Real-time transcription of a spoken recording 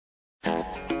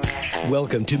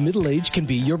Welcome to Middle Age Can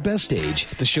Be Your Best Age,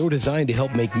 the show designed to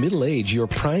help make middle age your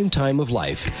prime time of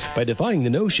life by defying the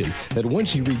notion that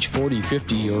once you reach 40,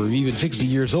 50, or even 60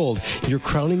 years old, your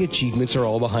crowning achievements are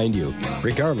all behind you.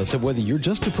 Regardless of whether you're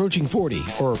just approaching 40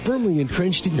 or are firmly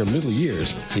entrenched in your middle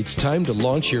years, it's time to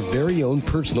launch your very own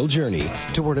personal journey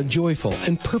toward a joyful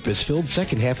and purpose-filled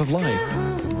second half of life.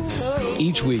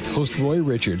 Each week, host Roy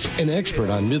Richards, an expert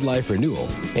on midlife renewal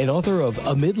and author of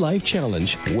A Midlife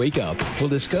Challenge, Wake Up, will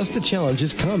discuss the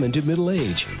challenges common to middle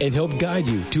age and help guide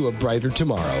you to a brighter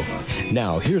tomorrow.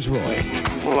 Now, here's Roy.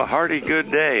 Well, a hearty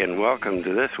good day and welcome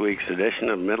to this week's edition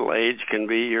of Middle Age Can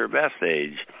Be Your Best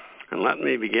Age. And let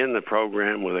me begin the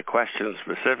program with a question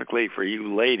specifically for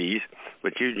you ladies,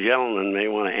 but you gentlemen may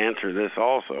want to answer this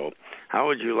also. How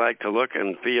would you like to look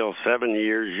and feel 7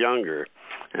 years younger?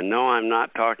 And no, I'm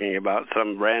not talking about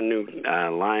some brand new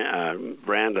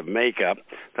brand of makeup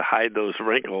to hide those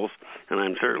wrinkles, and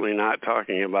I'm certainly not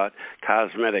talking about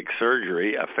cosmetic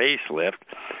surgery, a facelift,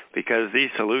 because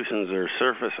these solutions are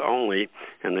surface only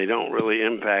and they don't really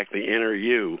impact the inner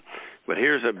you. But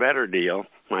here's a better deal.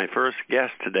 My first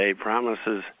guest today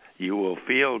promises you will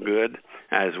feel good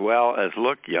as well as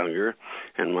look younger,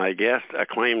 and my guest,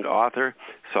 acclaimed author,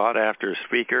 sought-after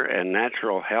speaker, and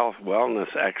natural health wellness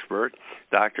expert,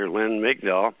 Dr. Lynn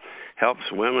Migdal, helps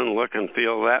women look and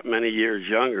feel that many years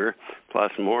younger,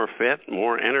 plus more fit,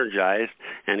 more energized,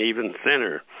 and even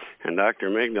thinner. And Dr.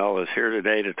 Migdal is here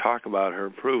today to talk about her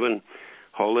proven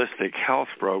holistic health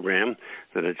program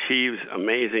that achieves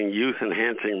amazing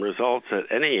youth-enhancing results at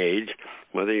any age,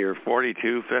 whether you're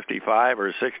 42, 55,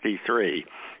 or 63.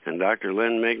 And Dr.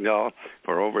 Lynn Migdal,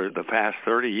 for over the past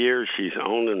 30 years, she's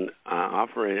owned and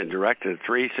operated and directed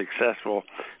 3 successful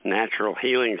natural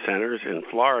healing centers in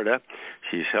Florida.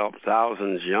 She's helped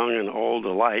thousands, young and old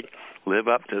alike, live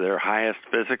up to their highest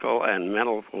physical and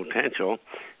mental potential,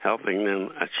 helping them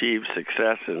achieve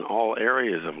success in all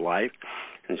areas of life.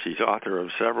 And she's author of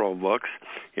several books,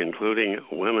 including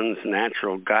Women's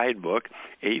Natural Guidebook,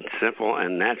 8 Simple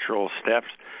and Natural Steps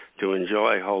to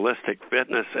Enjoy Holistic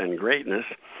Fitness and Greatness.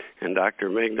 And Dr.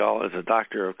 Migdal is a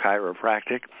doctor of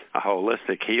chiropractic, a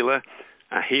holistic healer,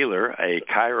 a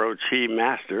Chiro Chi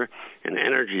master, an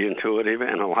energy intuitive,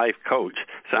 and a life coach.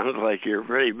 Sounds like you're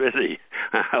pretty busy.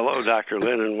 Hello, Dr.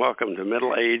 Lynn, and welcome to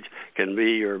Middle Age Can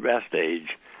Be Your Best Age.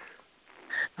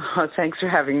 Oh, thanks for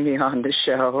having me on the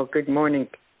show. Good morning.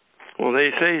 Well, they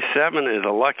say 7 is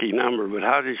a lucky number, but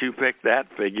how did you pick that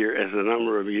figure as the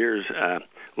number of years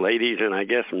ladies, and I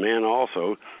guess men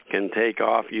also, can take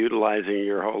off utilizing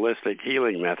your holistic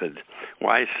healing methods?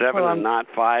 Why 7 and not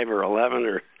 5 or 11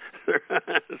 or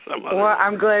some other? Well,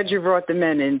 I'm glad you brought the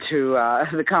men into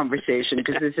the conversation,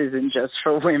 because this isn't just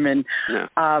for women.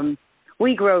 No.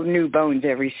 We grow new bones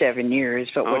every 7 years,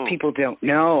 but what people don't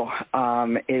know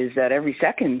is that every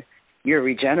second you're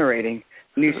regenerating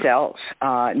new cells,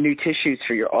 new tissues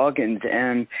for your organs.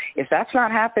 And if that's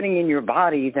not happening in your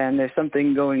body, then there's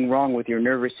something going wrong with your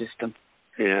nervous system.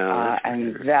 Yeah.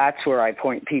 And that's where I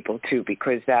point people to,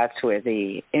 because that's where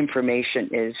the information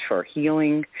is for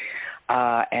healing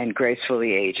and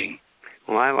gracefully aging.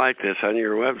 Well, I like this. On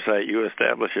your website, you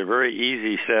establish a very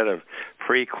easy set of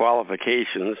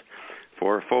pre-qualifications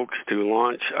for folks to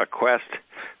launch a quest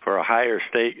for a higher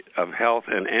state of health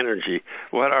and energy.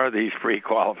 What are these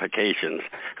pre-qualifications?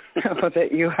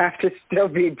 That you have to still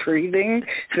be breathing?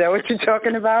 Is that what you're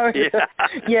talking about?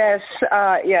 Yeah.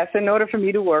 Yes. In order for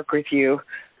me to work with you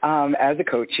as a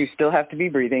coach, you still have to be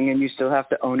breathing, and you still have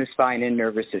to own a spine and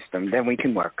nervous system. Then we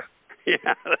can work.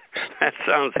 Yeah, that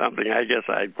sounds something I guess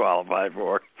I'd qualify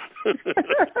for.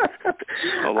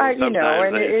 Although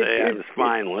sometimes they say I'm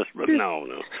spineless, but no.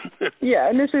 Yeah,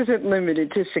 and this isn't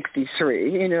limited to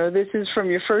 63. This is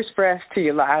from your first breath to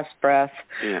your last breath.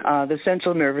 Yeah. The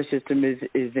central nervous system is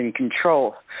in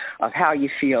control of how you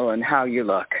feel and how you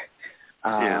look,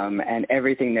 and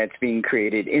everything that's being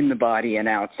created in the body and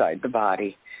outside the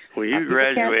body. Well, you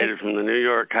graduated from the New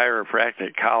York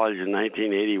Chiropractic College in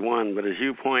 1981, but as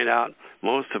you point out,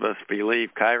 most of us believe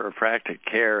chiropractic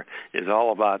care is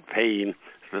all about pain,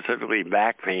 specifically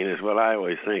back pain is what I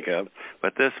always think of,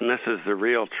 but this misses the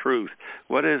real truth.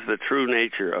 What is the true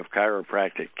nature of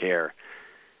chiropractic care?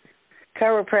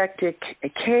 Chiropractic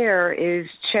care is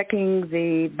checking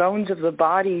the bones of the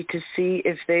body to see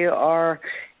if they are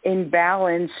in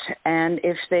balance and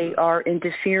if they are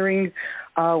interfering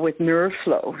with nerve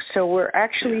flow. So we're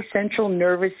actually central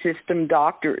nervous system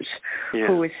doctors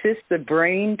who assist the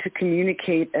brain to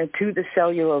communicate to the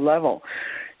cellular level.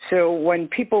 So when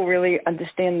people really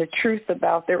understand the truth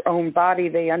about their own body,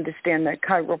 they understand that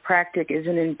chiropractic is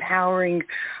an empowering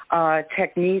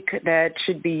technique that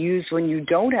should be used when you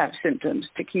don't have symptoms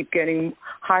to keep getting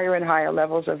higher and higher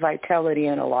levels of vitality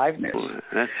and aliveness. Well,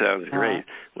 that sounds great.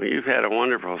 Well, you've had a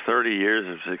wonderful 30 years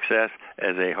of success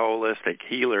as a holistic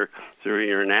healer through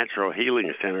your natural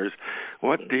healing centers.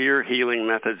 What do your healing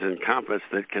methods encompass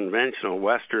that conventional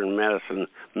Western medicine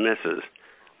misses?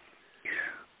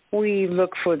 We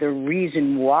look for the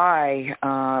reason why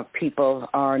people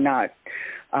are not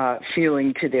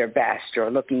feeling to their best or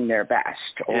looking their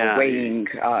best or weighing,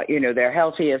 their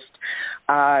healthiest.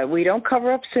 We don't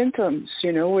cover up symptoms.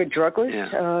 We're drugless.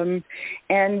 Yeah.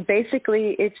 And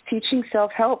basically it's teaching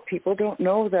self-help. People don't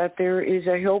know that there is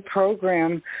a heal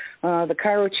program, the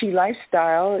Chiro-Chi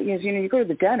lifestyle. You go to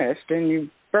the dentist and you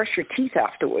brush your teeth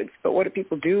afterwards. But what do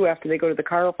people do after they go to the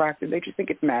chiropractor? They just think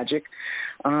it's magic,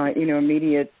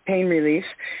 immediate pain relief,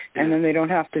 and then they don't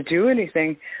have to do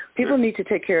anything. People need to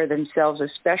take care of themselves,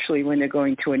 especially when they're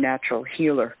going to a natural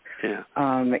healer. Yeah.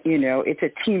 It's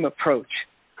a team approach.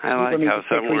 I like how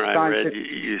somewhere I read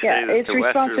you say that it's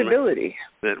responsibility.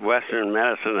 That Western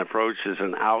medicine approaches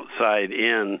an outside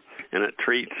in, and it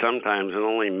treats sometimes and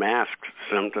only masks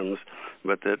symptoms,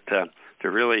 but that to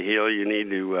really heal, you need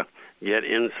to get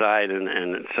inside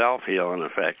and self-heal, in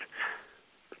effect.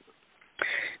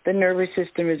 The nervous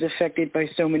system is affected by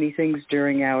so many things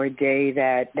during our day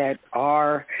that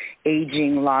are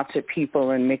aging lots of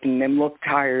people and making them look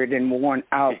tired and worn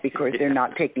out because they're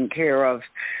not taking care of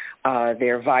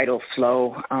their vital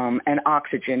flow. And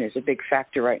oxygen is a big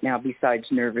factor right now besides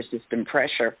nervous system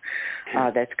pressure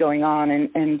that's going on.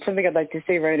 And something I'd like to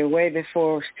say right away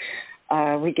before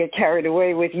we get carried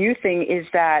away with youthing is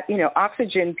that,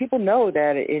 oxygen, people know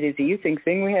that it is a youthing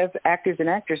thing. We have actors and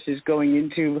actresses going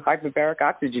into hyperbaric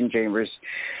oxygen chambers.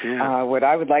 Yeah. What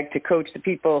I would like to coach the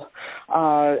people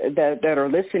that are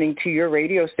listening to your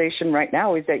radio station right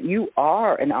now is that you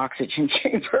are an oxygen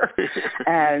chamber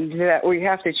and that we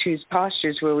have to choose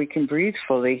postures where we can breathe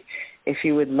fully. If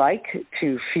you would like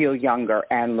to feel younger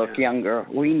and look younger,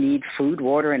 we need food,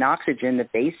 water, and oxygen, the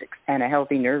basics, and a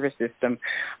healthy nervous system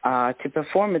to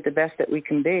perform at the best that we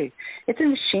can be. It's a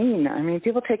machine. I mean,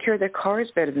 people take care of their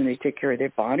cars better than they take care of their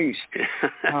bodies.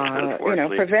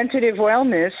 Preventative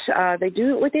wellness, they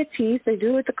do it with their teeth, they do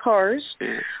it with the cars.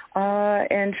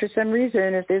 And for some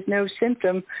reason, if there's no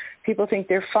symptom, people think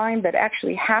they're fine, but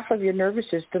actually half of your nervous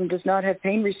system does not have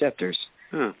pain receptors.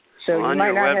 So you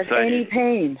might not have any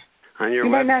pain. You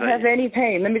might not have any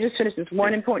pain. Let me just finish this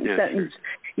one important sentence.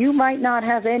 Sure. You might not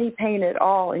have any pain at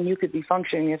all, and you could be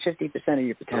functioning at 50% of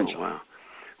your potential. Oh, wow.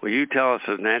 Well, you tell us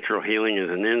that natural healing is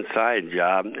an inside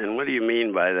job, and what do you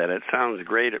mean by that? It sounds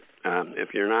great if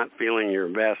you're not feeling your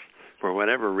best for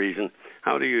whatever reason.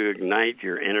 How do you ignite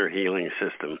your inner healing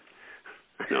system?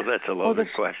 I know that's a loaded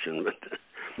question, but...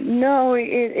 No,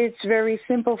 it's very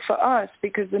simple for us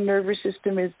because the nervous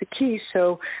system is the key.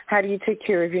 So how do you take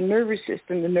care of your nervous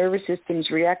system? The nervous system is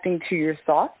reacting to your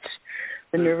thoughts.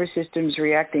 The nervous system is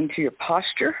reacting to your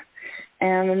posture.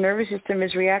 And the nervous system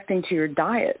is reacting to your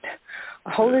diet.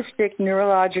 Holistic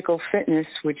neurological fitness,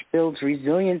 which builds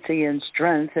resiliency and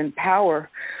strength and power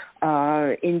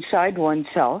inside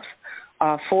oneself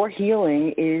for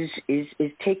healing, is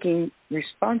taking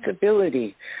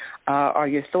responsibility. Are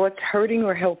your thoughts hurting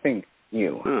or helping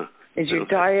you? Is your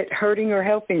diet hurting or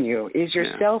helping you? Is your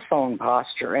cell phone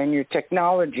posture and your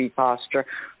technology posture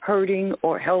hurting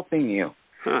or helping you?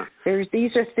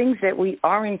 These are things that we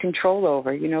are in control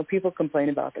over. People complain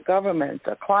about the government,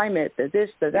 the climate, the this,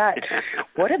 the that.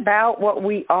 What about what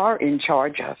we are in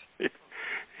charge of?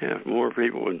 Yeah, if more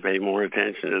people would pay more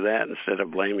attention to that instead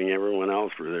of blaming everyone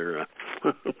else for their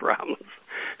problems,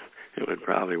 it would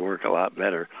probably work a lot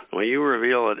better. Well, you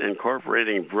reveal that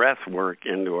incorporating breath work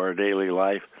into our daily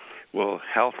life will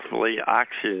healthfully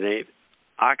oxygenate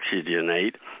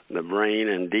the brain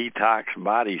and detox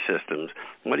body systems.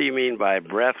 What do you mean by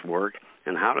breath work,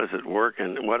 and how does it work,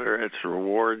 and what are its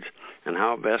rewards, and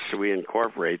how best do we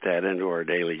incorporate that into our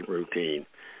daily routine?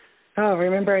 Oh,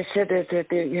 remember I said that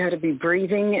you had to be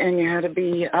breathing and you had to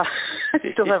be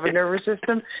still have a nervous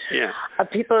system? Yeah.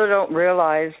 People don't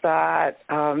realize that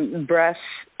breath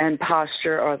and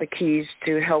posture are the keys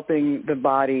to helping the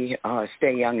body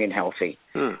stay young and healthy.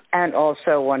 And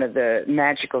also one of the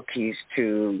magical keys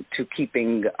to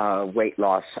keeping weight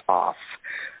loss off.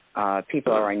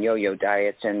 People are on yo-yo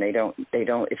diets and they don't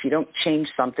if you don't change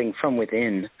something from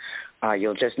within,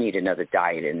 you'll just need another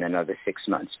diet in another 6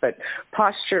 months. But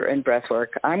posture and breath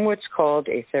work, I'm what's called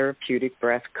a therapeutic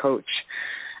breath coach.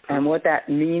 And what that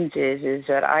means is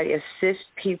that I assist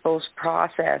people's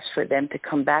process for them to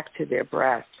come back to their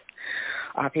breath.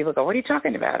 People go, what are you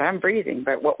talking about? I'm breathing.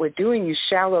 But what we're doing is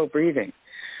shallow breathing.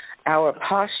 Our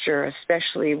posture,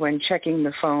 especially when checking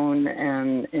the phone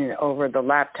and over the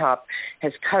laptop,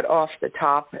 has cut off the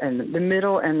top and the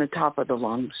middle and the top of the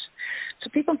lungs. So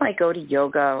people might go to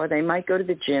yoga or they might go to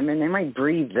the gym and they might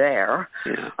breathe there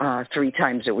 3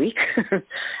 times a week.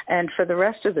 And for the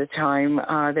rest of the time,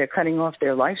 they're cutting off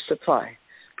their life supply.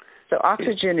 So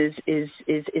oxygen is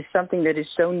something that is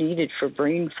so needed for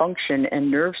brain function and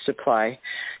nerve supply,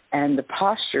 and the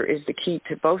posture is the key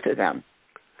to both of them.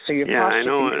 So your posture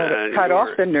can cut off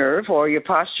the nerve, or your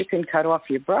posture can cut off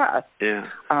your breath. Yeah,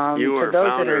 you were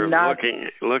founder of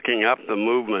looking up the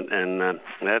movement, and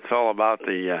that's all about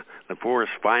the poor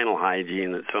spinal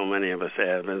hygiene that so many of us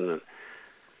have, isn't it?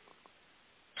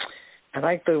 I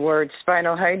like the word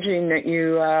spinal hygiene that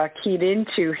you keyed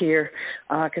into here,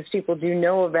 because people do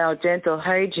know about dental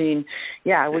hygiene.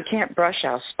 Yeah, we can't brush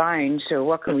our spine, so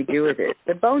what can we do with it?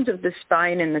 The bones of the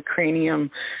spine and the cranium,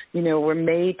 were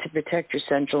made to protect your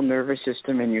central nervous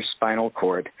system and your spinal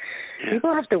cord. Yeah.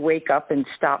 People have to wake up and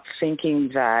stop thinking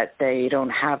that they don't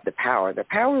have the power. The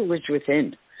power was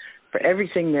within for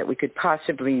everything that we could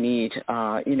possibly need,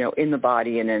 in the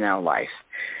body and in our life.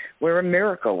 We're a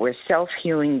miracle. We're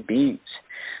self-healing beings.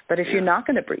 But if you're not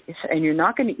going to breathe and you're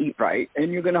not going to eat right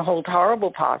and you're going to hold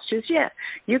horrible postures,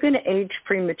 you're going to age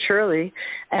prematurely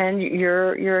and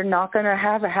you're not going to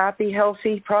have a happy,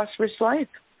 healthy, prosperous life.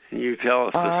 You tell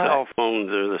us the cell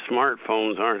phones or the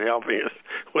smartphones aren't helping us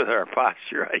with our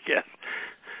posture, I guess.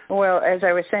 Well, as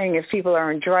I was saying, if people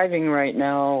aren't driving right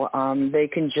now, they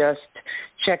can just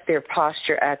check their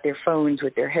posture at their phones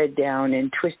with their head down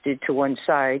and twisted to one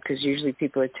side, because usually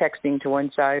people are texting to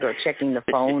one side or checking the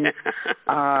phone.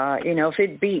 If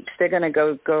it beeps, they're going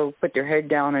to go put their head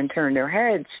down and turn their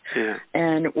heads. Yeah.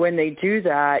 And when they do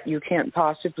that, you can't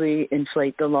possibly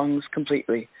inflate the lungs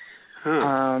completely.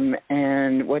 Huh.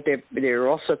 And what they're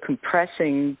also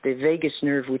compressing the vagus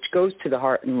nerve, which goes to the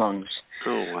heart and lungs.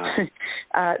 Oh, wow.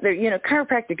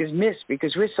 Chiropractic is missed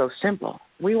because we're so simple.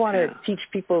 We want to teach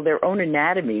people their own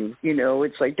anatomy.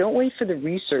 It's like, don't wait for the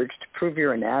research to prove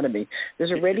your anatomy.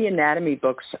 There's already anatomy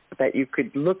books that you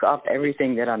could look up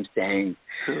everything that I'm saying.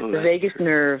 Oh, the vagus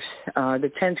nerve,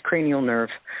 the 10th cranial nerve,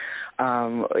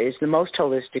 is the most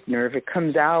holistic nerve. It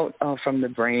comes out from the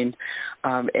brain,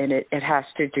 and it has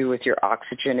to do with your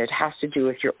oxygen. It has to do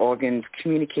with your organs,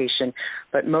 communication,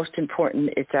 but most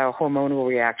important, it's our hormonal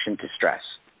reaction to stress.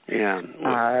 Yeah.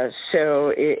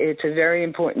 So it's a very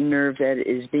important nerve that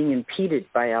is being impeded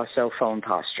by our cell phone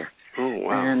posture. Oh,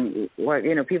 wow.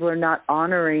 And people are not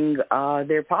honoring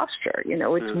their posture.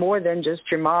 It's more than just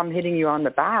your mom hitting you on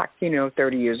the back,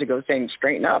 30 years ago saying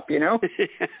straighten up,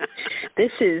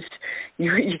 This is,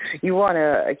 you want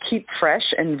to keep fresh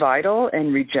and vital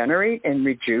and regenerate and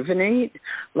rejuvenate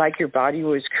like your body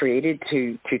was created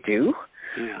to do.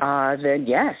 Yeah. Then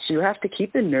yes, you have to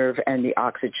keep the nerve and the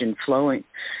oxygen flowing.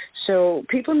 So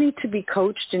people need to be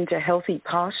coached into healthy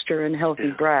posture and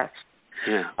healthy breath.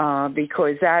 Yeah.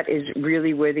 Because that is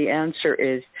really where the answer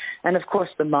is. And, of course,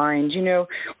 the mind.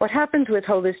 What happens with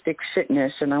holistic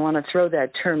fitness, and I want to throw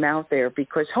that term out there,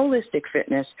 because holistic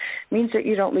fitness means that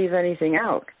you don't leave anything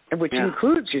out, which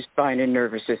includes your spine and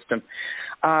nervous system.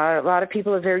 A lot of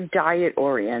people are very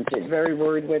diet-oriented, very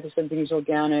worried whether something's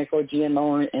organic or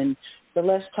GMO, and the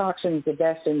less toxins, the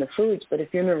best in the foods. But if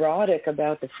you're neurotic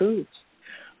about the foods,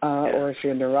 or if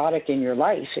you're neurotic in your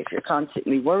life, if you're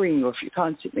constantly worrying or if you're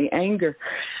constantly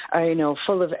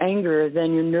full of anger,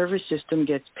 then your nervous system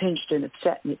gets pinched and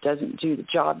upset and it doesn't do the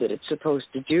job that it's supposed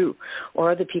to do.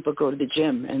 Or other people go to the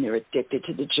gym and they're addicted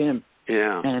to the gym.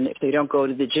 Yeah. And if they don't go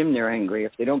to the gym, they're angry.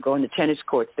 If they don't go in the tennis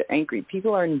courts, they're angry.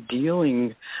 People aren't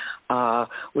dealing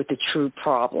with the true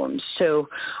problems. So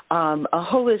a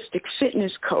holistic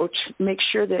fitness coach makes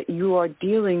sure that you are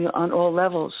dealing on all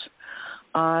levels.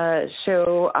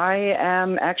 So I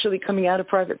am actually coming out of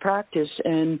private practice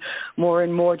and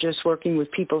more just working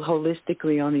with people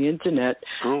holistically on the Internet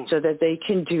so that they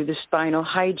can do the spinal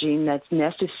hygiene that's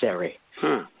necessary.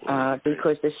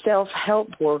 Because the self-help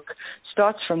work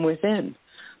starts from within.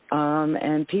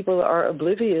 And people are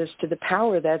oblivious to the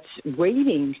power that's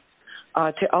waiting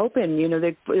to open.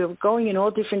 They're going in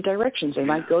all different directions. They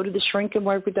might go to the shrink and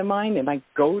work with the mind. They might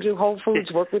go to Whole Foods,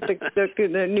 work with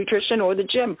the nutrition or the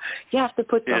gym. You have to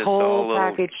put the whole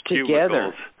package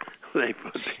together.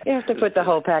 You have to put the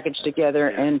whole package together.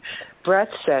 And breath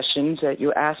sessions that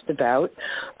you asked about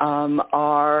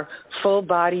are full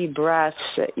body breaths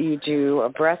that you do. A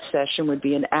breath session would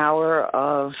be an hour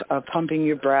of pumping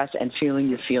your breath and feeling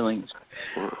your feelings.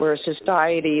 We're a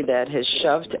society that has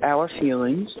shoved our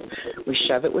feelings. We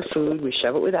shove it with food. We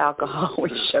shove it with alcohol. We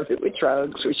shove it with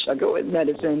drugs. We shove it with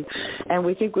medicine. And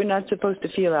we think we're not supposed to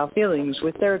feel our feelings.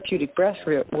 With therapeutic breath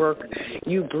work,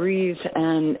 you breathe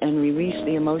and release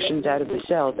the emotions out of the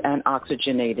cells and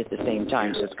oxygenate at the same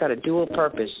time. So it's got a dual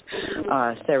purpose,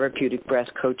 therapeutic breath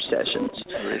coach sessions,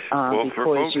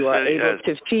 because you are able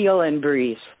to feel and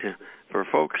breathe. Yeah. For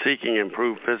folks seeking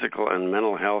improved physical and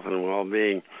mental health and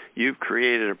well-being, you've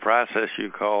created a process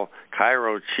you call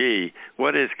Chiro Chi.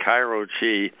 What is Chiro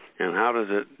Chi, and how does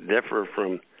it differ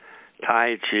from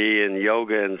Tai Chi and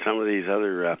yoga and some of these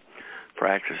other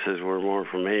practices we're more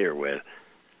familiar with?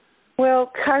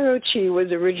 Well, Chiro Chi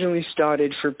was originally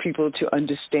started for people to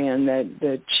understand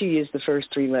that Chi is the first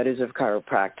three letters of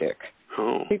chiropractic.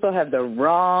 Oh. People have the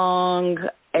wrong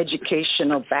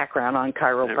educational background on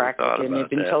chiropractic, and they've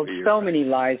been told so many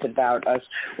lies about us.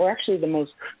 We're actually the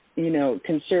most,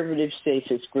 conservative,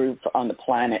 safest group on the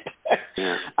planet.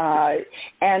 Yeah.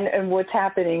 And what's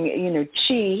happening,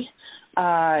 Chi,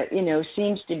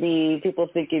 seems to be, people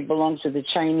think it belongs to the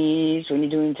Chinese when you're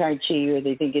doing Tai Chi, or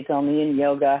they think it's only in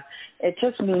yoga. It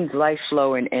just means life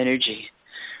flow and energy.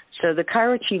 So the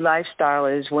Chiro Chi lifestyle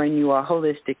is when you are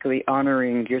holistically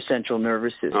honoring your central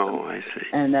nervous system. Oh, I see.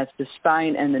 And that's the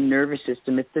spine and the nervous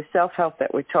system. It's the self-help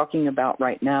that we're talking about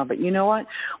right now. But you know what?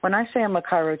 When I say I'm a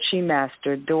Chiro Chi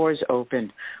master, doors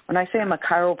open. When I say I'm a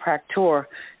chiropractor,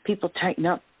 people tighten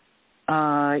up.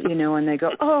 And they go,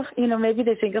 maybe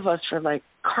they think of us for like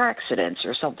car accidents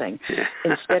or something,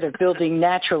 instead of building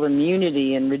natural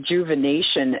immunity and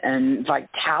rejuvenation and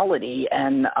vitality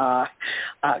and,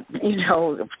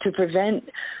 to prevent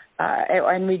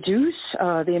and reduce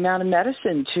the amount of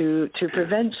medicine to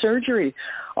prevent surgery.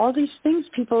 All these things,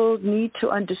 people need to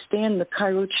understand the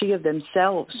Chiro Chi of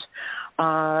themselves.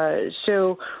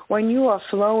 So when you are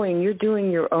flowing, you're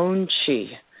doing your own Chi.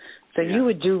 So you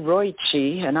would do Roy Chi,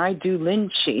 and I do Lin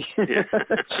Chi.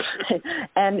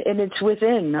 and it's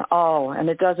within all, and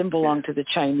it doesn't belong to the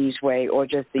Chinese way or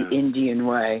just the Indian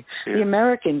way. Yeah. The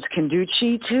Americans can do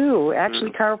Chi, too.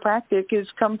 Actually, chiropractic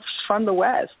comes from the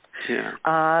West. Yeah.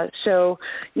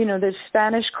 The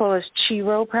Spanish call us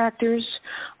chiropractors.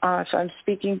 If I'm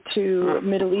speaking to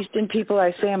Middle Eastern people,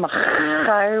 I say I'm a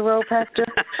chiropractor.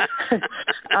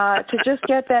 To just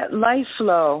get that life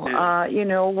flow.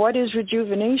 What is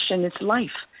rejuvenation? It's life.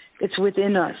 It's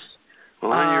within us.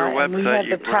 Well, on your website, we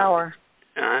have the power.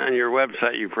 On your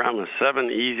website, you promise 7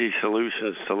 easy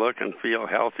solutions to look and feel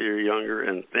healthier, younger,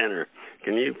 and thinner.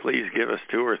 Can you please give us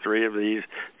 2 or 3 of these,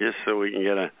 just so we can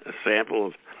get a sample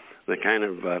of the kind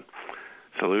of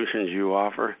solutions you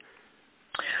offer?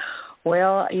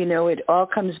 Well, it all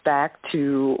comes back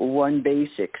to one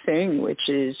basic thing, which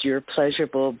is your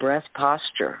pleasurable breath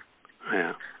posture.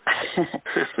 Yeah.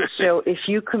 So if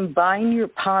you combine your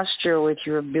posture with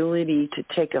your ability to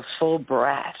take a full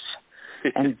breath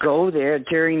and go there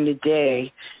during the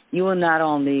day, you will not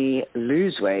only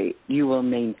lose weight, you will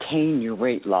maintain your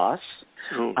weight loss.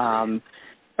 Okay.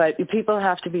 But people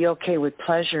have to be okay with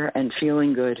pleasure and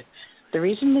feeling good. The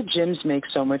reason the gyms make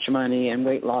so much money and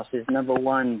weight loss is number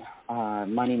one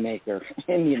money maker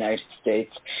in the United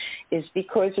States is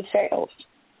because it fails.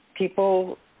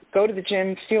 People go to the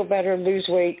gym, feel better, lose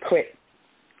weight, quit.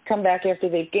 Come back after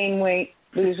they gain weight,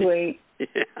 lose weight,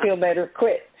 feel better,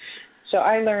 quit. So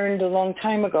I learned a long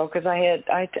time ago, because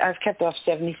I've kept off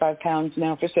 75 pounds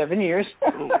now for 7 years.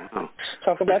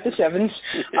 Talk about the sevens.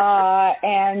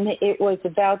 And it was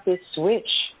about this switch,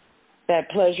 that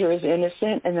pleasure is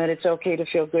innocent and that it's okay to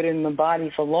feel good in the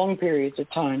body for long periods of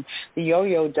time. The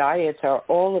yo-yo diets are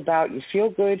all about you feel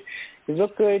good, you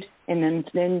look good, and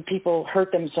then people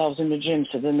hurt themselves in the gym,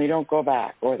 so then they don't go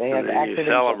back, or they have accidents.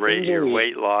 You celebrate your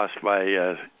weight loss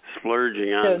by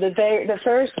splurging on. So the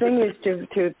first thing is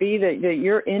to be that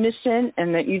you're innocent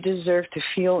and that you deserve to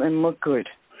feel and look good.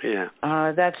 Yeah.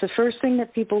 That's the first thing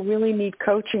that people really need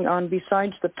coaching on,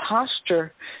 besides the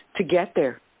posture to get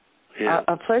there. Yeah.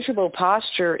 A pleasurable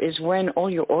posture is when all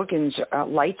your organs,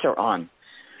 lights are on.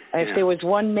 If there was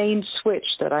one main switch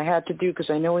that I had to do, because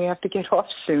I know we have to get off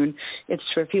soon, it's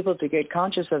for people to get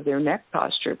conscious of their neck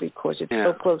posture, because it's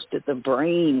so close to the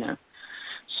brain.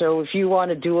 So if you want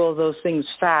to do all those things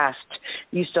fast,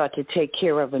 you start to take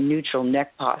care of a neutral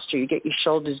neck posture. You get your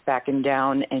shoulders back and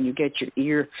down, and you get your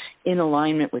ear in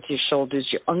alignment with your shoulders.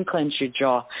 You unclench your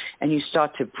jaw, and you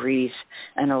start to breathe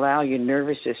and allow your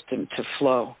nervous system to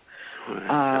flow.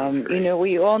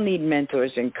 We all need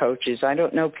mentors and coaches. I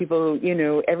don't know people,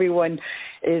 everyone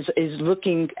is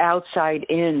looking outside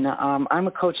in. I'm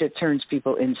a coach that turns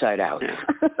people inside out.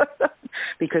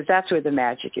 because that's where the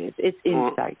magic is. It's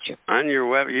inside you. On your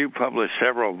web, you published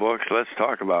several books. Let's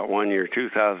talk about one, your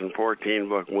 2014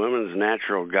 book, Women's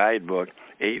Natural Guidebook,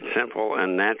 8 Simple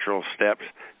and Natural Steps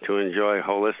to Enjoy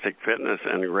Holistic Fitness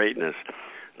and Greatness.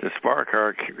 To spark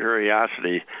our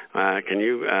curiosity, can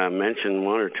you mention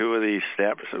one or two of these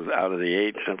steps out of the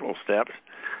 8 simple steps?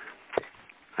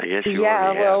 I guess you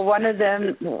well, one of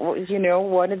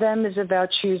them is about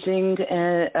choosing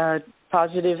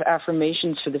positive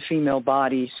affirmations for the female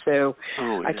body. So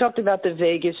I talked about the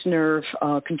vagus nerve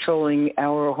controlling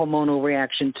our hormonal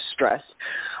reaction to stress.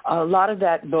 A lot of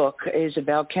that book is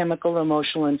about chemical,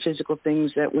 emotional, and physical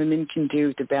things that women can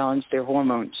do to balance their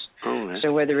hormones.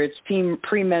 So whether it's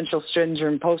premenstrual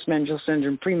syndrome, postmenstrual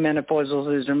syndrome,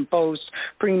 premenopausal syndrome,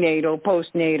 prenatal,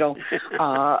 postnatal,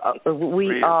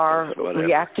 we are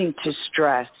reacting to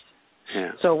stress.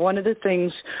 Yeah. So one of the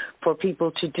things for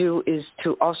people to do is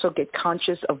to also get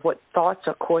conscious of what thoughts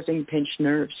are causing pinched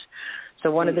nerves. So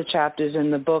one of the chapters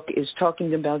in the book is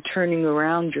talking about turning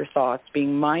around your thoughts,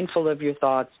 being mindful of your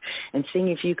thoughts, and seeing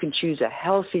if you can choose a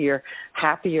healthier,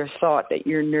 happier thought that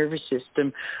your nervous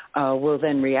system will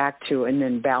then react to and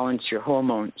then balance your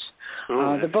hormones.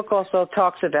 The book also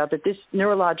talks about that this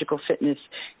neurological fitness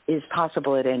is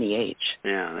possible at any age.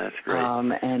 Yeah, that's great.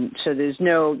 And so there's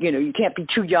no, you can't be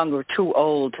too young or too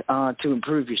old to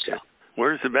improve yourself.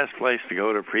 Where's the best place to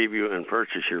go to preview and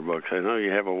purchase your books? I know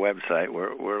you have a website.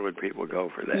 Where would people go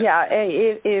for that? Yeah,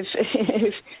 if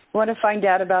you want to find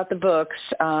out about the books,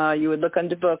 you would look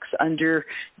under books under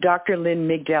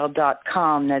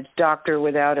drlynnmigdal.com. That's doctor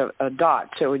without a dot.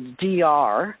 So it's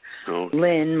Dr. Okay.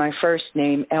 Lynn, my first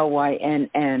name, Lynn,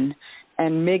 and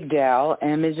Migdal,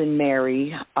 M as in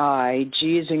Mary, I,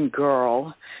 G as in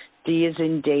girl, D as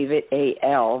in David,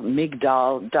 A-L,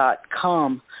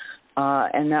 Migdal.com.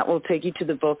 And that will take you to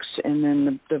the books, and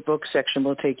then the book section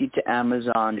will take you to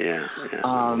Amazon.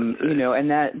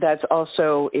 And that's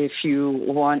also, if you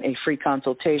want a free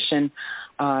consultation,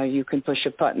 you can push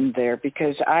a button there,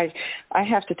 because I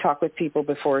have to talk with people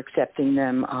before accepting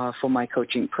them for my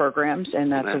coaching programs,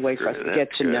 and that's a way for us to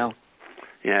get to know.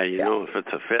 Yeah, you know if it's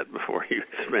a fit before you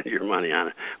spend your money on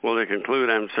it. Well, to conclude,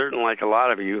 I'm certain, like a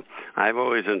lot of you, I've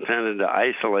always intended to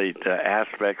isolate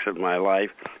aspects of my life: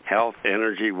 health,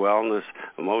 energy, wellness,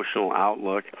 emotional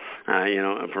outlook.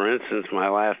 For instance, my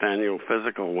last annual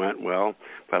physical went well,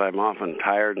 but I'm often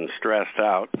tired and stressed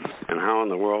out. And how in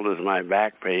the world is my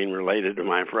back pain related to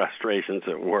my frustrations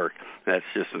at work? That's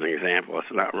just an example.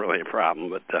 It's not really a problem.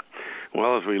 But,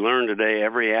 as we learned today,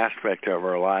 every aspect of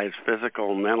our lives,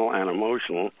 physical, mental, and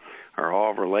emotional, are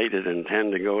all related and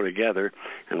tend to go together.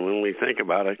 And when we think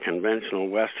about it, conventional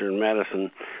Western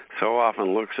medicine so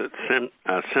often looks at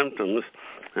symptoms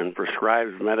and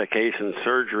prescribes medication,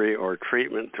 surgery, or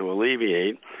treatment to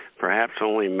alleviate, perhaps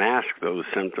only mask those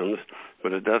symptoms,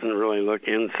 but it doesn't really look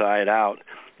inside out.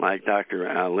 Like Dr.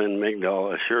 Lynn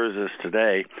Migdal assures us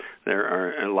today, there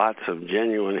are lots of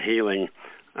genuine healing.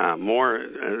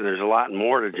 There's a lot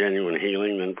more to genuine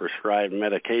healing than prescribed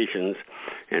medications,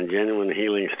 and genuine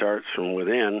healing starts from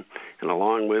within. And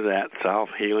along with that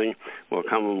self-healing will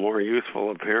come a more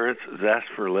youthful appearance, zest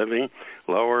for living,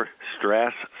 lower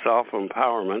stress,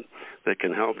 self-empowerment that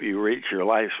can help you reach your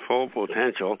life's full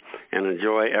potential and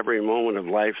enjoy every moment of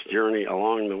life's journey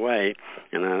along the way.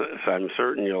 And I'm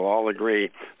certain you'll all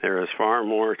agree there is far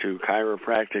more to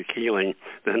chiropractic healing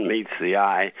than meets the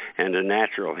eye, and to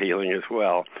natural healing as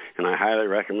well. And I highly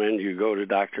recommend you go to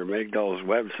Dr. Migdal's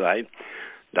website,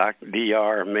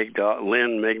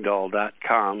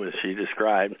 drlynnmigdal.com, as she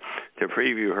described, to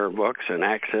preview her books and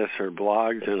access her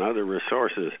blogs and other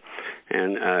resources.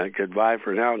 And goodbye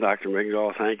for now, Dr.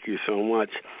 Migdal. Thank you so much.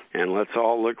 And let's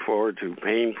all look forward to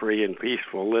pain-free and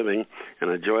peaceful living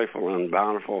and a joyful and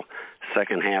bountiful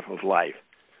second half of life.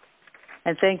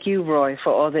 And thank you, Roy,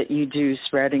 for all that you do,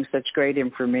 spreading such great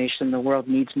information. The world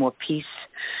needs more peace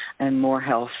and more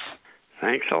health.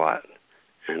 Thanks a lot.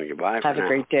 And goodbye for now. Have a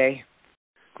great day.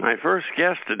 My first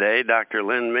guest today, Dr.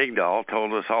 Lynn Migdal,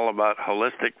 told us all about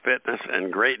holistic fitness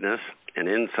and greatness, an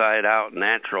inside-out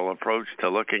natural approach to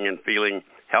looking and feeling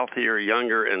healthier,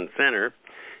 younger, and thinner.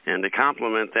 And to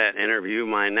complement that interview,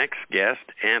 my next guest,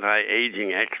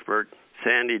 anti-aging expert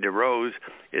Sandy DeRose,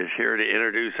 is here to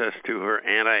introduce us to her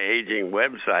anti-aging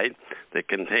website that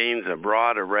contains a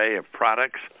broad array of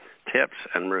products, tips,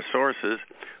 and resources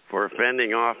for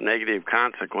fending off negative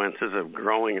consequences of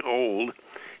growing old.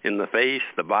 in the face,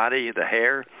 the body, the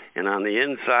hair, and on the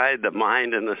inside, the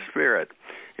mind and the spirit.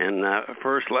 And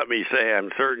first, let me say, I'm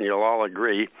certain you'll all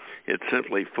agree, it's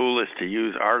simply foolish to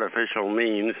use artificial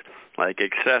means like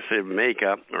excessive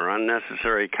makeup or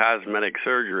unnecessary cosmetic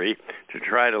surgery to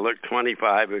try to look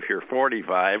 25 if you're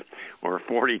 45 or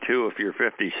 42 if you're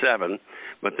 57.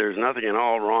 But there's nothing at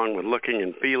all wrong with looking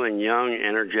and feeling young,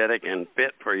 energetic, and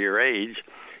fit for your age.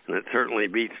 And it certainly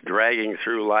beats dragging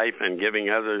through life and giving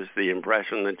others the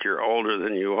impression that you're older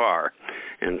than you are.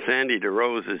 And Sandy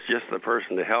DeRose is just the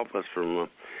person to help us from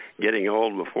getting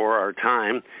old before our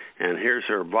time. And here's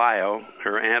her bio.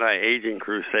 Her anti-aging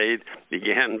crusade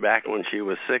began back when she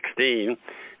was 16,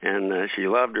 and she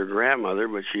loved her grandmother,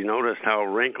 but she noticed how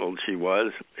wrinkled she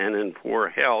was and in poor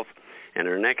health. And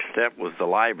her next step was the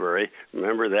library.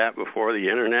 Remember that, before the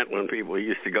internet, when people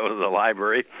used to go to the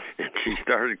library? And she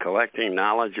started collecting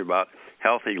knowledge about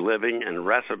healthy living and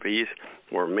recipes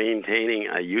for maintaining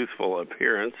a youthful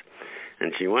appearance.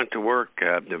 And she went to work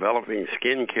developing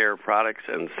skincare products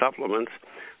and supplements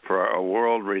for a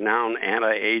world-renowned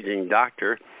anti-aging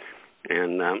doctor.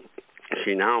 And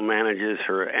she now manages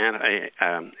her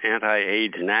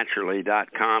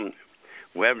antiagenaturally.com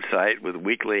website with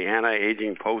weekly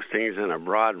anti-aging postings and a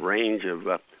broad range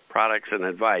of products and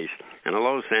advice. And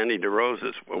hello, Sandy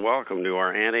DeRose. Welcome to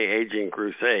our anti-aging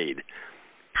crusade.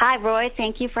 Hi, Roy.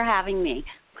 Thank you for having me.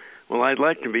 Well, I'd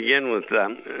like to begin with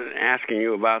asking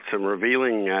you about some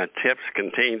revealing tips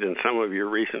contained in some of your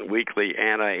recent weekly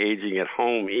anti-aging at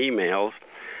home emails.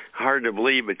 Hard to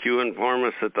believe, but you inform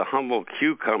us that the humble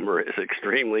cucumber is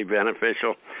extremely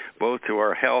beneficial both to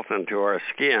our health and to our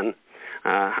skin.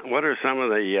 What are some of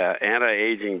the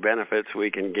anti-aging benefits we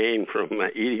can gain from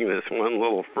eating this one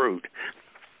little fruit?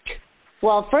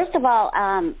 Well, first of all,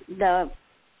 the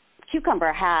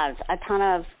cucumber has a ton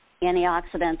of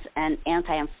antioxidants and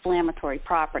anti-inflammatory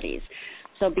properties.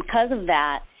 So because of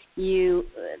that,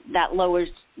 that lowers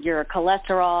your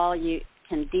cholesterol. You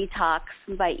can detox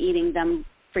by eating them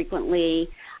frequently.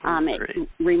 It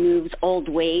removes old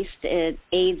waste. It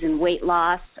aids in weight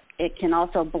loss. It can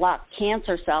also block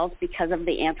cancer cells because of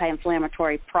the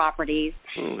anti-inflammatory properties,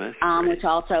 which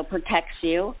also protects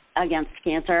you against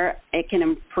cancer. It can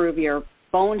improve your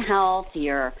bone health,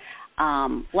 your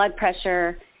blood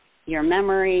pressure, your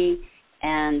memory,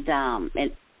 and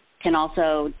it can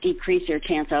also decrease your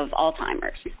chance of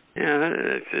Alzheimer's.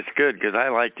 Yeah, it's good because I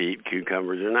like to eat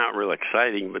cucumbers. They're not real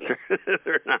exciting, but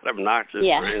they're not obnoxious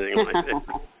or anything like that.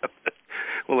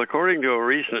 Well, according to a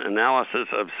recent analysis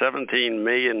of 17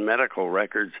 million medical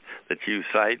records that you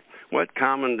cite, what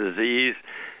common disease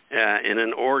in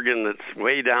an organ that's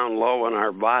way down low in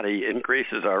our body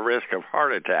increases our risk of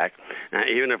heart attack,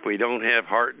 even if we don't have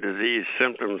heart disease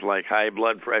symptoms like high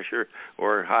blood pressure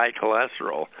or high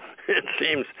cholesterol? It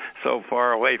seems so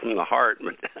far away from the heart.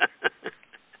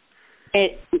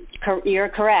 You're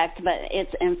correct, but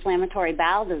it's inflammatory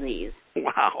bowel disease.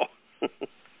 Wow.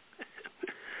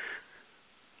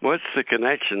 What's the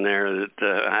connection there?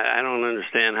 That I don't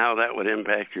understand how that would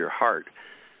impact your heart.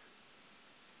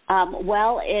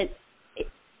 Well, it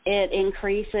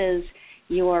increases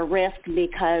your risk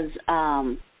because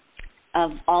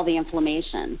of all the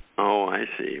inflammation. Oh, I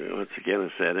see. Once again,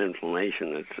 it's that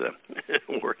inflammation that's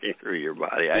working through your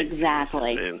body.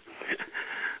 Exactly.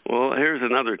 Well, here's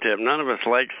another tip. None of us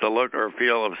likes the look or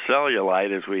feel of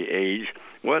cellulite as we age.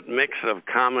 What mix of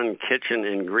common kitchen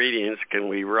ingredients can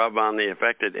we rub on the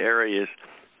affected areas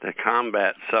to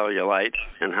combat cellulite,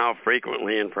 and how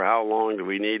frequently and for how long do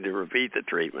we need to repeat the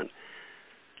treatment?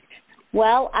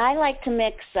 Well, I like to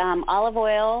mix olive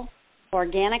oil,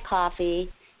 organic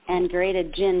coffee, and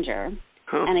grated ginger,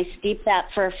 and I steep that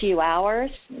for a few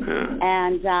hours,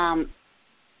 and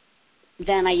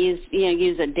then I use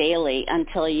it daily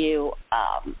until you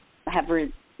have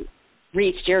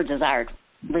reached your desired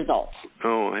results.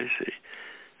 Oh, I see.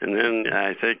 And then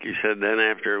I think you said then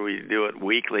after we do it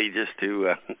weekly just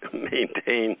to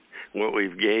maintain what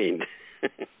we've gained.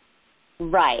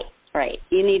 Right.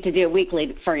 You need to do it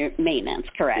weekly for your maintenance,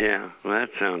 correct? Yeah, well, that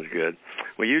sounds good.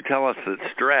 Well, you tell us that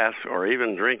stress or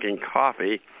even drinking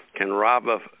coffee can rob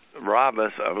us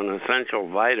of an essential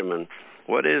vitamin.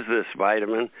 What is this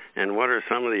vitamin, and what are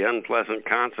some of the unpleasant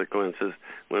consequences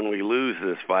when we lose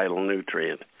this vital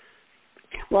nutrient?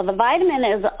 Well, the vitamin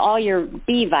is all your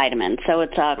B vitamins, so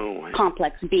it's a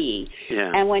complex B.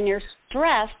 Yeah. And when you're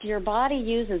stressed, your body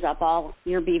uses up all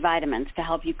your B vitamins to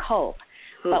help you cope.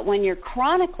 But when you're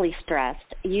chronically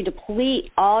stressed, you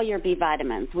deplete all your B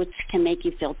vitamins, which can make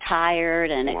you feel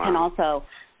tired, and it can also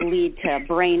lead to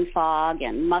brain fog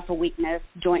and muscle weakness,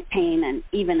 joint pain, and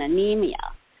even anemia.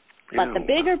 But the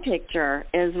bigger picture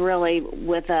is really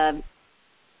with a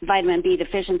vitamin B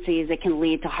deficiencies, it can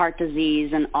lead to heart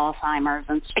disease and Alzheimer's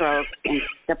and stroke and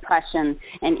depression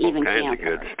and even cancer. All kinds of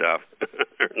good stuff.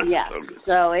 Yeah.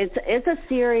 So it's a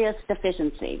serious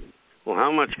deficiency. Well,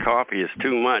 how much coffee is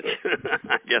too much?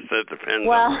 I guess that depends.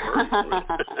 Well,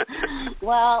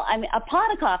 well, I mean, a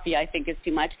pot of coffee I think is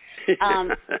too much.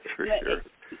 That's for sure.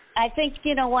 I think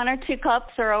 1 or 2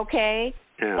 cups are okay,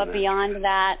 but beyond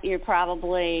that, you're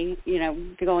probably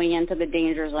going into the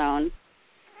danger zone.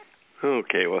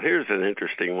 Okay, well, here's an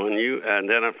interesting one. You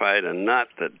identified a nut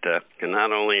that can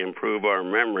not only improve our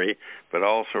memory, but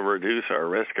also reduce our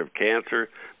risk of cancer,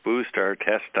 boost our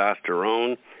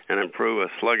testosterone, and improve a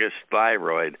sluggish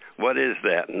thyroid. What is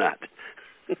that nut?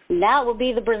 That would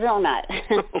be the Brazil nut.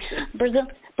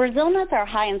 Brazil nuts are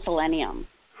high in selenium.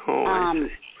 Oh, I see.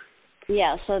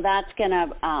 Yeah, so that's going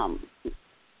to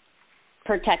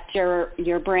protect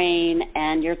your brain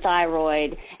and your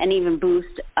thyroid, and even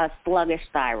boost a sluggish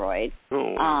thyroid.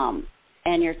 Oh, wow.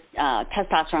 And your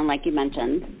testosterone, like you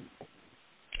mentioned.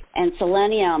 And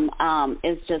selenium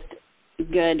is just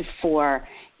good for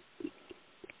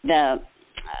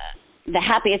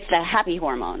it's the happy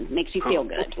hormone. Makes you feel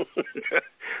good.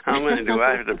 How many do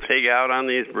I have to pig out on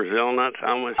these Brazil nuts?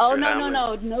 How much? Oh,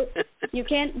 no. You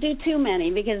can't do too many,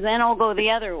 because then I'll go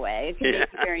the other way. It can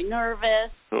make you very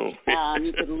nervous. Oh.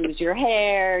 You could lose your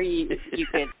hair. You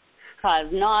could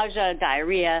cause nausea,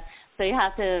 diarrhea. So you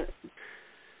have to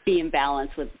be in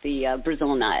balance with the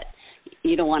Brazil nut.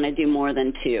 You don't want to do more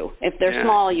than 2. If they're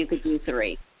small, you could do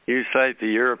 3. You cite the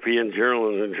European Journal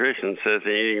of Nutrition says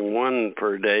that eating 1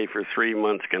 per day for 3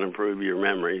 months can improve your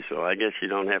memory. So I guess you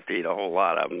don't have to eat a whole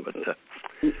lot of them. But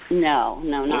no,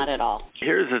 not at all.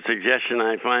 Here's a suggestion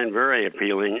I find very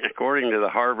appealing. According to the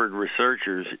Harvard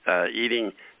researchers,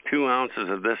 eating 2 ounces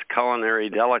of this culinary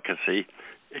delicacy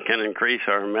can increase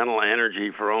our mental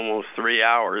energy for almost 3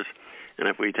 hours. And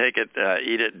if we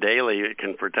eat it daily, it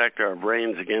can protect our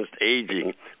brains against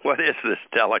aging. What is this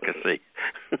delicacy?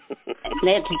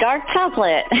 It's dark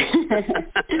chocolate.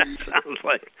 Sounds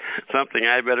like something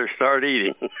I better start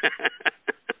eating.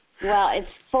 Well,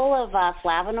 it's full of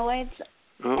flavonoids,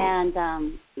 and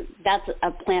that's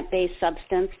a plant-based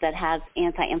substance that has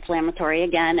anti-inflammatory,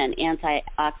 again, and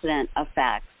antioxidant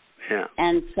effects. Yeah.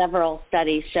 And several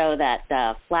studies show that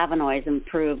flavonoids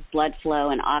improve blood flow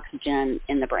and oxygen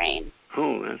in the brain.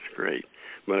 Oh, that's great.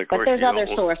 But of course, there's other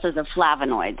sources of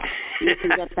flavonoids. You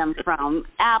can get them from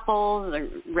apples,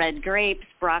 red grapes,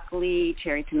 broccoli,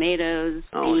 cherry tomatoes,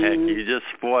 beans. Heck, you just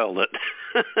spoiled it.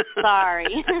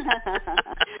 Sorry.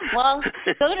 Well,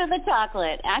 go to the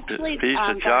chocolate. Actually, a piece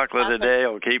of chocolate a day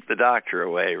will keep the doctor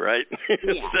away, right?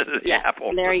 Instead of the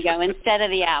apple. There you go. Instead of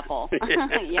the apple.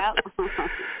 Yep.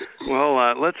 Well,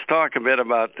 let's talk a bit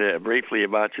briefly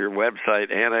about your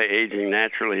website,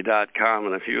 antiagingnaturally.com,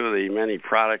 and a few of the many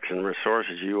products and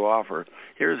resources you offer.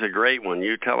 Here's a great one.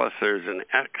 You tell us there's an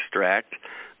extract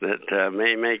that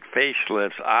may make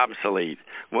facelifts obsolete.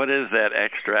 What is that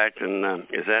extract, and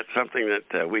is that something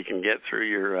that we can get through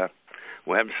your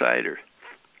website? Or?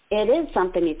 It is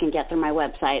something you can get through my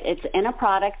website. It's in a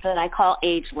product that I call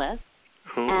Ageless,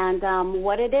 and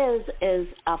what it is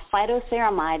a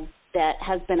phytoceramide that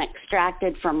has been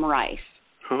extracted from rice.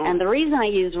 And the reason I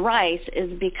use rice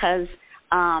is because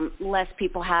less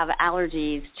people have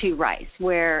allergies to rice,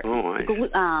 where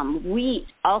wheat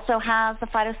also has the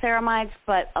phytoceramides,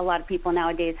 but a lot of people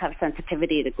nowadays have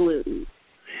sensitivity to gluten.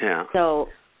 Yeah. So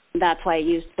that's why I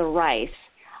used the rice.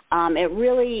 It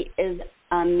really is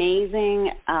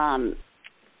amazing.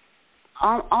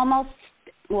 Almost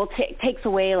takes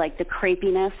away like the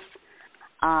crepiness.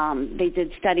 They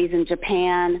did studies in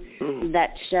Japan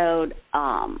that showed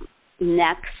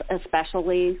necks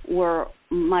especially were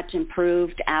much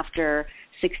improved after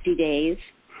 60 days.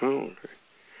 Okay.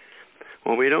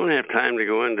 Well, we don't have time to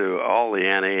go into all the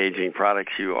anti-aging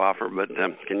products you offer, but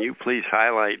can you please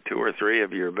highlight 2 or 3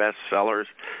 of your best sellers,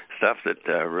 stuff that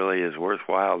really is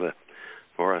worthwhile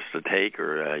for us to take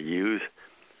or use?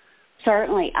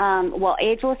 Certainly. Well,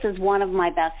 Ageless is one of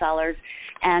my best sellers,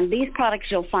 and these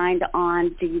products you'll find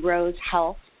on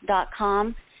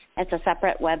DeRoseHealth.com. It's a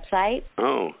separate website.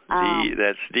 Oh,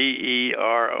 that's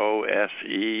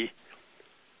DEROSE.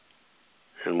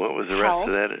 And what was the rest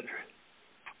of that?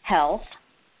 Health.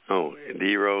 Oh,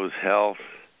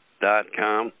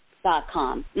 DeRoseHealth.com?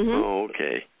 .com. Mm-hmm. Oh,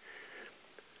 okay.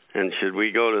 And should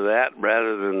we go to that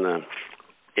rather than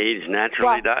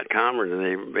AgeNaturally.com, or do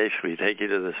they basically take you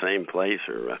to the same place?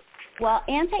 Or Well,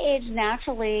 Anti-Age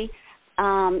Naturally,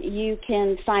 you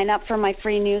can sign up for my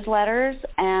free newsletters,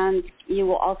 and you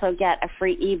will also get a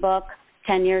free ebook,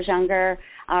 10 Years Younger,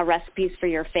 Recipes for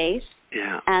Your Face.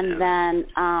 Yeah. And then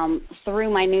through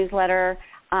my newsletter,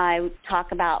 I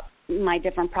talk about my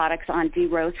different products on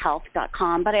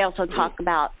drosehealth.com, but I also talk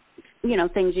about,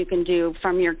 things you can do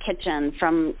from your kitchen,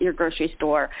 from your grocery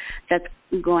store that's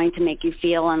going to make you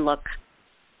feel and look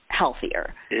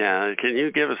healthier. Yeah, can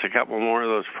you give us a couple more of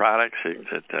those products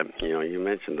that you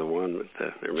mentioned the one with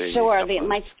there may Sure.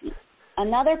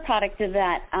 Another product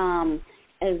that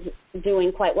is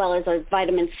doing quite well is a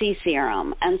vitamin C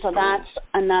serum, and so that's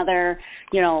another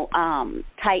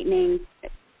tightening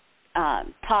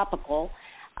topical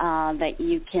that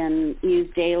you can use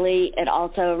daily. It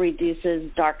also reduces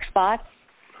dark spots,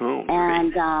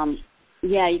 and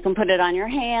you can put it on your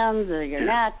hands or your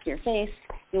neck, your face,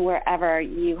 wherever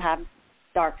you have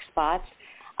dark spots.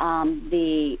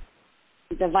 The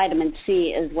vitamin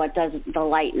C is what does the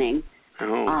lightening.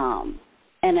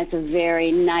 And it's a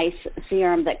very nice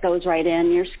serum that goes right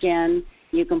in your skin.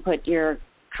 You can put your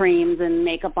creams and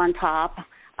makeup on top.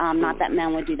 Not that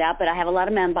men would do that, but I have a lot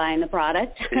of men buying the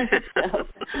product.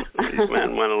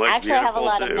 Men want to look actually, I have a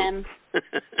lot too. of men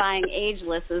buying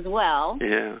ageless as well.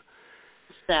 Yeah.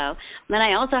 So then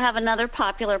I also have another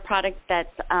popular product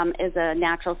that is a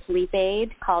natural sleep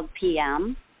aid called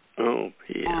PM. Oh,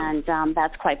 PM. And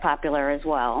that's quite popular as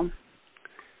well.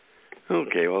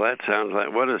 Okay, well, that sounds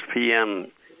like, what is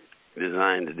PM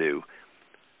designed to do?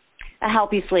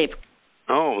 Help you sleep.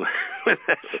 Oh,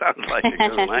 that sounds like a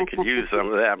good one. I could use some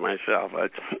of that myself. I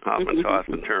often toss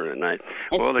and turn at night.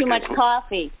 It's too much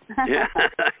coffee. Yeah,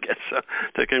 I guess so.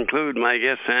 To conclude, my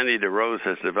guest Sandy DeRose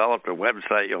has developed a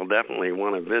website you'll definitely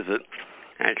want to visit.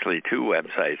 Actually, 2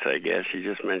 websites, I guess. You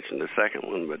just mentioned the second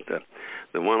one, but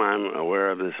the one I'm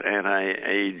aware of is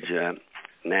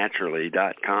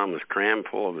antiagenaturally.com is crammed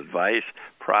full of advice,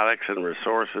 products, and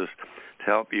resources to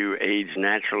help you age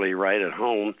naturally right at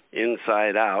home,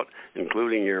 inside out,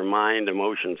 including your mind,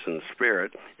 emotions, and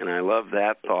spirit. And I love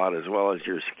that thought, as well as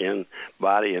your skin,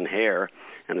 body, and hair.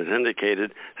 And as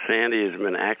indicated, Sandy has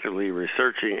been actively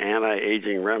researching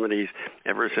anti-aging remedies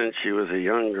ever since she was a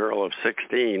young girl of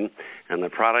 16, and the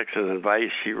products and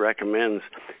advice she recommends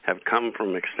have come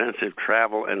from extensive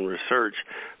travel and research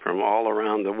from all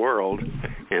around the world.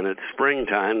 And it's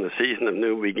springtime, the season of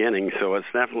new beginnings, so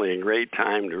it's definitely a great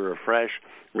time to refresh,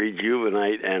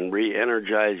 rejuvenate, and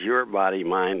re-energize your body,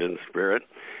 mind, and spirit.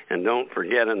 And don't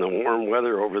forget, in the warm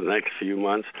weather over the next few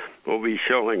months, we'll be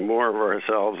showing more of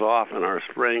ourselves off in our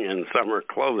spring and summer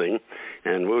clothing.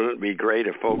 And wouldn't it be great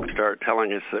if folks start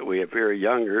telling us that we appear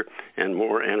younger and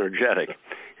more energetic?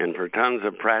 And for tons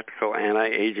of practical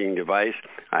anti-aging advice,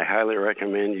 I highly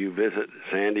recommend you visit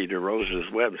Sandy DeRose's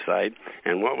website.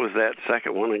 And what was that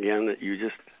second one again that you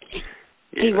just...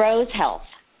 DeRose Health.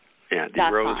 Yeah,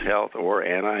 DeRose Health or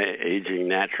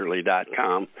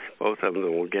antiagingnaturally.com. Both of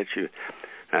them will get you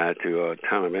to a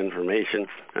ton of information.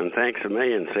 And thanks a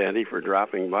million, Sandy, for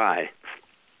dropping by.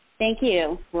 Thank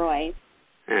you, Roy.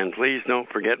 And please don't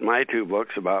forget my 2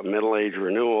 books about middle-age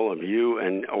renewal of you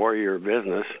and or your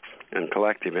business and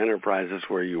collective enterprises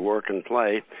where you work and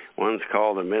play. One's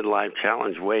called The Midlife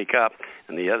Challenge, Wake Up,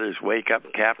 and the other's Wake Up,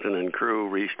 Captain and Crew,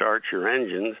 Restart Your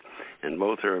Engines. And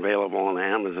both are available on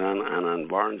Amazon and on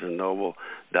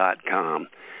BarnesandNoble.com.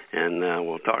 And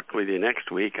we'll talk with you next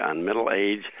week on Middle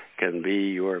Age Can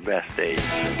Be Your Best Age.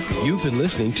 You've been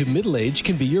listening to Middle Age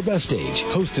Can Be Your Best Age,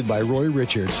 hosted by Roy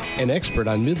Richards, an expert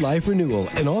on midlife renewal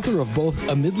and author of both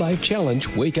A Midlife Challenge,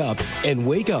 Wake Up, and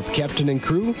Wake Up, Captain and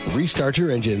Crew, Restart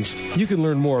Your Engines. You can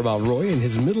learn more about Roy and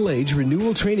his Middle Age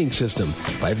Renewal Training System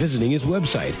by visiting his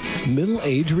website,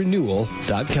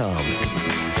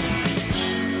 middleagerenewal.com.